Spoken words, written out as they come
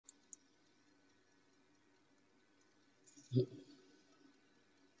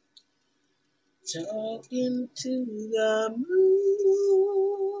Talking to the moon,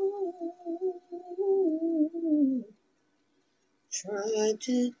 trying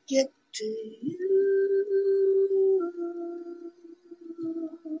to get to you.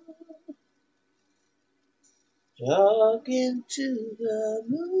 Talking to the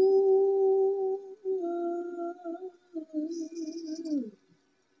moon,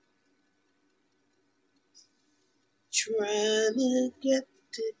 trying to get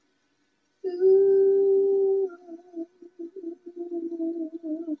to you.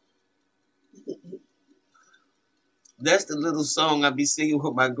 That's the little song I be singing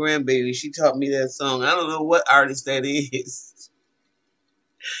with my grandbaby. She taught me that song. I don't know what artist that is.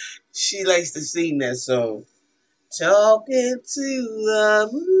 She likes to sing that song. Talking to the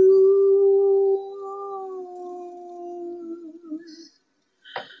moon,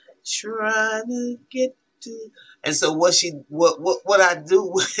 trying to get to. And so what I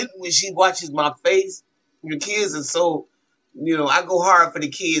do when she watches my face, the kids are so, I go hard for the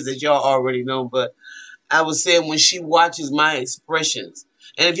kids, as y'all already know, but I was saying when she watches my expressions.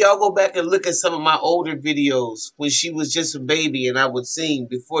 And if y'all go back and look at some of my older videos when she was just a baby and I would sing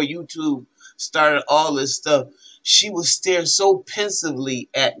before YouTube started all this stuff, she would stare so pensively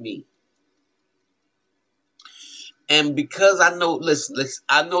at me. And because I know, listen,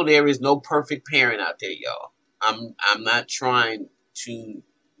 I know there is no perfect parent out there, y'all. I'm not trying to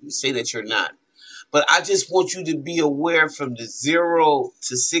say that you're not. But I just want you to be aware from the 0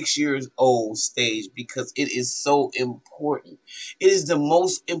 to 6 years old stage because it is so important. It is the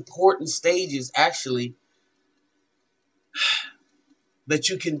most important stages, actually, that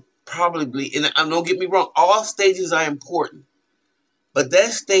you can probably, and don't get me wrong, all stages are important. But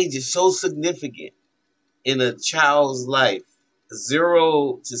that stage is so significant in a child's life,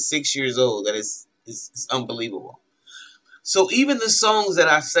 0 to 6 years old, that it's unbelievable. So even the songs that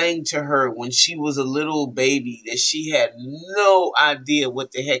I sang to her when she was a little baby that she had no idea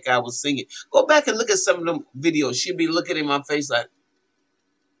what the heck I was singing. Go back and look at some of them videos. She'd be looking in my face like,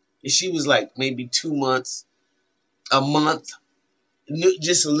 and she was like maybe 2 months, a month,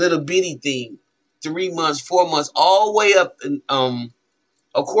 just a little bitty thing, 3 months, 4 months, all the way up, and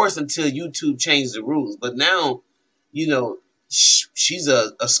of course until YouTube changed the rules. But now, she's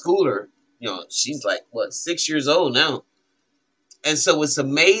a schooler. She's like what 6 years old now. And so it's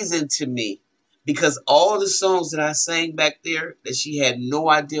amazing to me because all the songs that I sang back there that she had no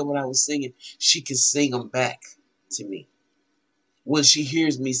idea what I was singing, she can sing them back to me. When she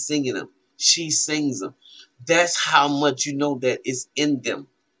hears me singing them, she sings them. That's how much you know that it's in them.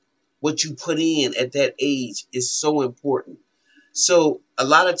 What you put in at that age is so important. So a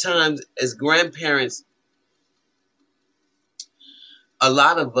lot of times as grandparents, a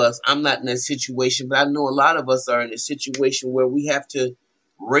lot of us, I'm not in that situation, but I know a lot of us are in a situation where we have to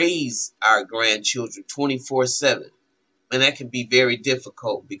raise our grandchildren 24/7. And that can be very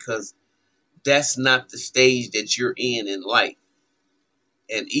difficult because that's not the stage that you're in life.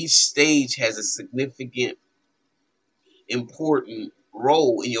 And each stage has a significant, important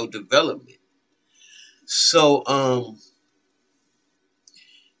role in your development. So, I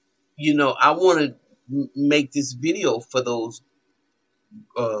want to make this video for those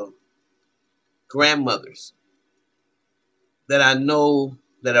uh, grandmothers that I know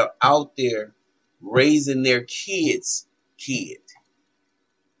that are out there raising their kid.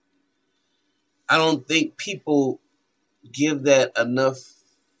 I don't think people give that enough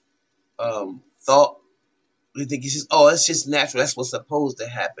thought. They think it's just natural. That's what's supposed to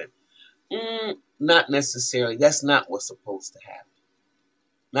happen. Not necessarily. That's not what's supposed to happen.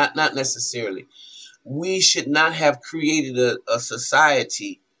 Not necessarily. We should not have created a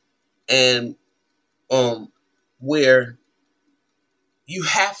society and where you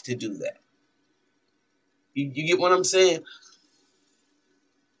have to do that. You get what I'm saying?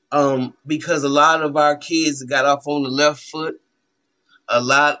 Because a lot of our kids got off on the left foot. A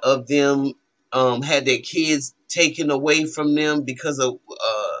lot of them had their kids taken away from them because of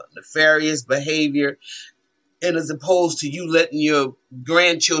nefarious behavior. And as opposed to you letting your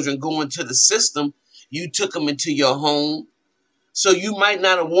grandchildren go into the system, you took them into your home. So you might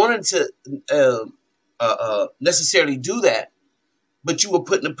not have wanted to necessarily do that, but you were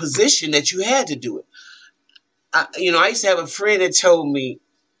put in a position that you had to do it. I used to have a friend that told me,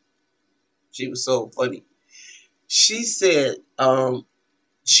 she was so funny. She said,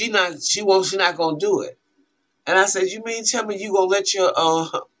 she's not gonna do it. And I said, you mean tell me you gonna let your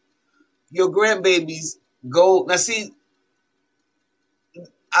grandbabies go? Now see,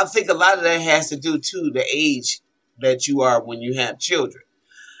 I think a lot of that has to do too the age that you are when you have children.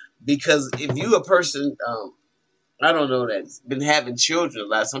 Because if you a person, I don't know that's been having children a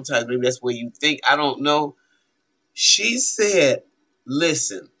lot. Sometimes maybe that's where you think. I don't know. She said,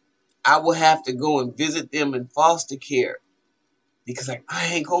 listen, I will have to go and visit them in foster care because like, I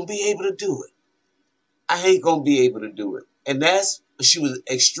ain't going to be able to do it. I ain't going to be able to do it. And she was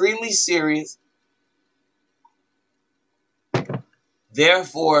extremely serious.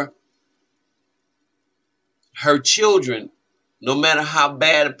 Therefore, her children, no matter how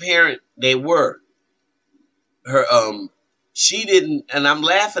bad a parent they were, her she didn't, and I'm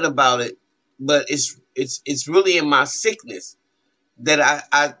laughing about it, but it's really in my sickness that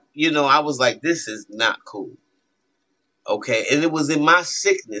I was like, this is not cool. Okay, and it was in my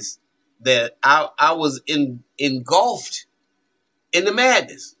sickness that I was engulfed in the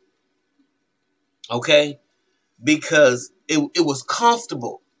madness. Okay, because it was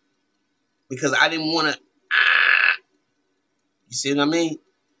comfortable because I didn't want to. You see what I mean?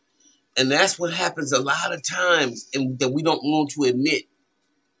 And that's what happens a lot of times, and that we don't want to admit.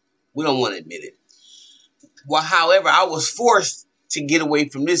 We don't want to admit it. Well, however, I was forced to get away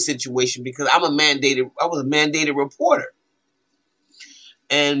from this situation because I was a mandated reporter.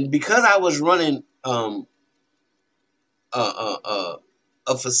 And because I was running a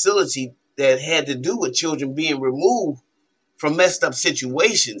facility that had to do with children being removed from messed up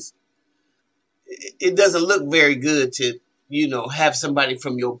situations, it doesn't look very good to, have somebody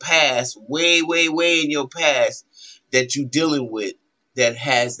from your past, way, way, way in your past, that you're dealing with that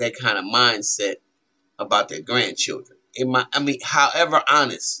has that kind of mindset about their grandchildren. However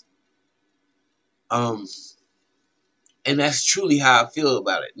honest. And that's truly how I feel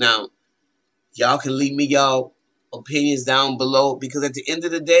about it. Now, y'all can leave me y'all opinions down below, because at the end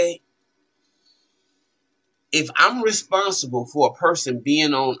of the day, if I'm responsible for a person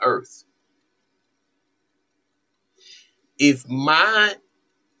being on earth, if my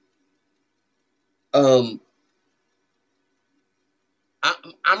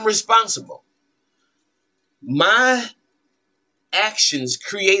I'm responsible. My actions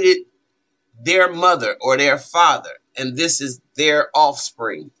created their mother or their father, and this is their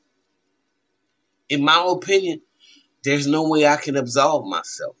offspring. In my opinion, there's no way I can absolve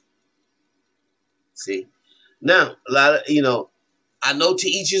myself. See? Now, a lot of, I know to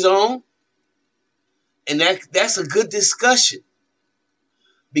each his own, and that's a good discussion.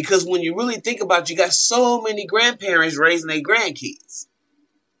 Because when you really think about it, you got so many grandparents raising their grandkids,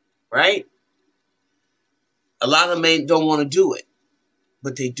 right? A lot of them don't want to do it,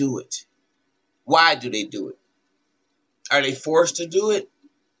 but they do it. Why do they do it? Are they forced to do it?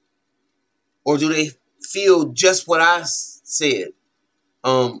 Or do they feel just what I said?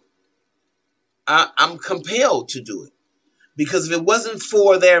 I'm compelled to do it. Because if it wasn't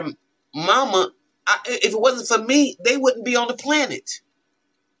for their mama, if it wasn't for me, they wouldn't be on the planet.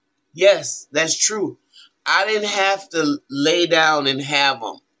 Yes, that's true. I didn't have to lay down and have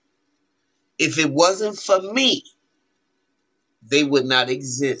them. If it wasn't for me, they would not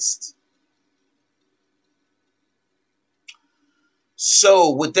exist.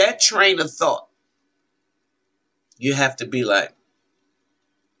 So with that train of thought, you have to be like,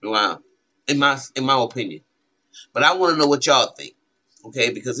 wow, in my opinion. But I want to know what y'all think,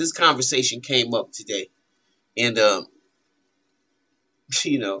 okay? Because this conversation came up today, and the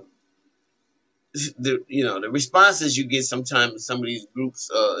responses you get sometimes in some of these groups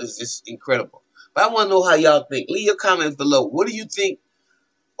is just incredible. But I want to know how y'all think. Leave your comments below. What do you think?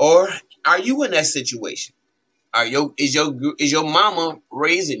 Or are you in that situation? Is your mama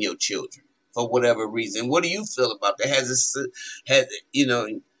raising your children for whatever reason? What do you feel about that?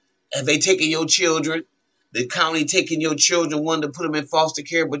 Have they taken your children? The county taking your children, wanted to put them in foster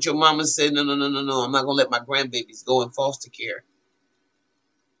care, but your mama said, no, I'm not gonna let my grandbabies go in foster care.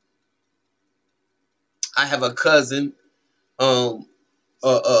 I have a cousin, whose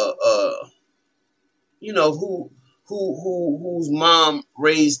mom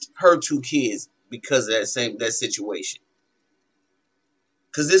raised her 2 kids because of that situation.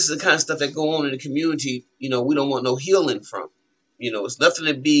 Because this is the kind of stuff that go on in the community, we don't want no healing from. It's nothing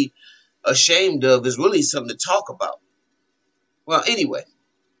to be ashamed of. It's really something to talk about. Well, anyway,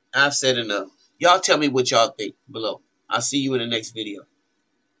 I've said enough. Y'all tell me what y'all think below. I'll see you in the next video.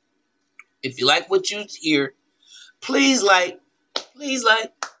 If you like what you hear, please like, please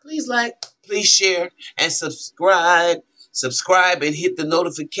share, and subscribe. Subscribe and hit the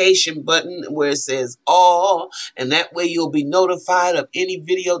notification button where it says all, and that way you'll be notified of any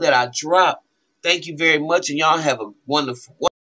video that I drop. Thank you very much, and y'all have a wonderful